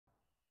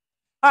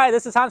Hi,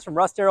 this is Hans from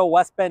Russ Darrow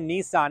West Bend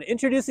Nissan,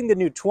 introducing the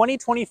new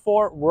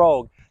 2024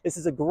 Rogue. This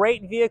is a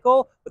great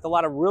vehicle with a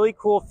lot of really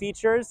cool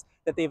features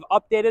that they've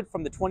updated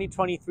from the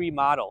 2023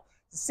 model.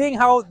 Seeing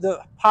how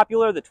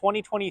popular the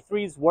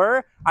 2023s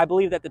were, I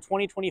believe that the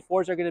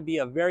 2024s are going to be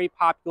a very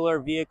popular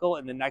vehicle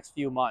in the next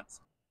few months.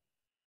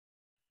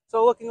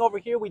 So looking over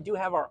here, we do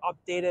have our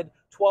updated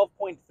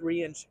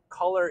 12.3-inch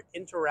color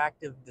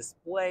interactive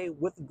display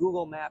with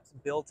Google Maps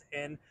built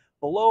in.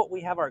 Below it, we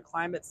have our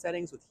climate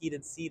settings with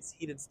heated seats,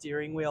 heated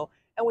steering wheel,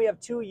 and we have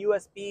two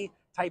USB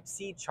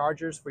Type-C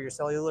chargers for your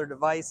cellular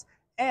device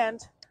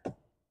and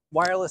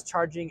wireless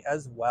charging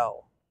as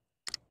well.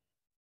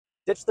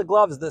 Ditch the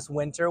gloves this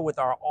winter with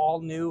our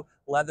all-new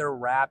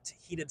leather-wrapped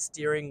heated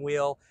steering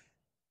wheel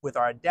with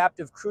our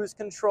adaptive cruise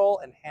control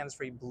and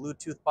hands-free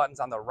Bluetooth buttons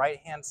on the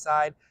right-hand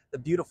side, the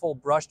beautiful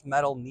brushed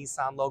metal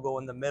Nissan logo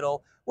in the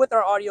middle, with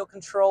our audio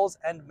controls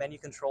and menu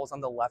controls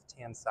on the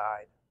left-hand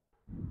side.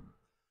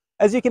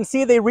 As you can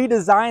see, they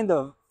redesigned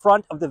the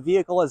front of the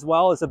vehicle as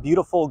well as a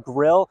beautiful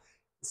grille.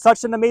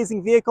 Such an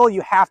amazing vehicle,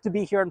 you have to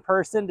be here in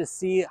person to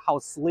see how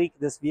sleek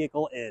this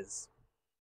vehicle is.